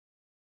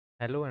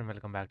Hello and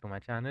welcome back to my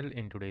channel.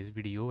 In today's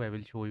video, I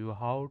will show you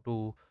how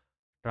to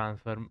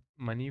transfer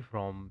money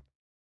from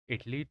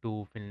Italy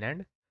to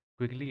Finland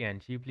quickly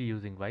and cheaply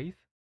using Wise.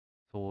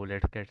 So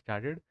let's get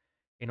started.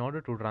 In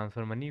order to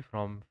transfer money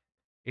from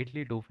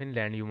Italy to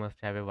Finland, you must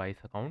have a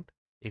Wise account.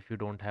 If you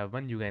don't have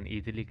one, you can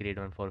easily create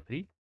one for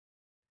free.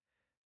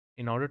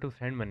 In order to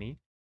send money,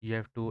 you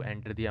have to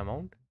enter the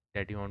amount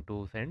that you want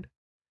to send,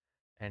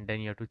 and then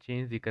you have to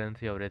change the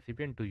currency of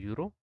recipient to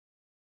euro.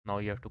 Now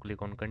you have to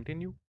click on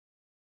continue.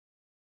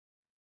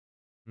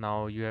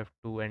 Now you have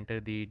to enter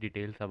the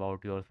details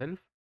about yourself,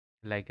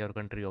 like your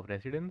country of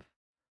residence,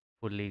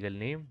 full legal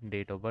name,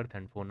 date of birth,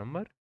 and phone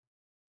number.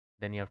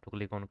 Then you have to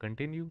click on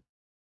continue.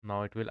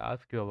 Now it will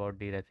ask you about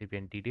the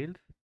recipient details.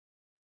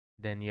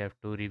 Then you have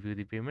to review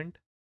the payment,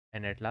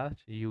 and at last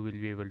you will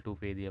be able to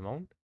pay the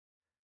amount.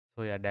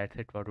 So yeah, that's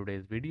it for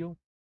today's video.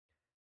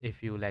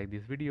 If you like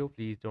this video,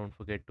 please don't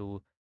forget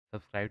to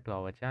subscribe to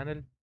our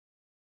channel.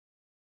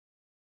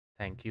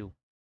 Thank you.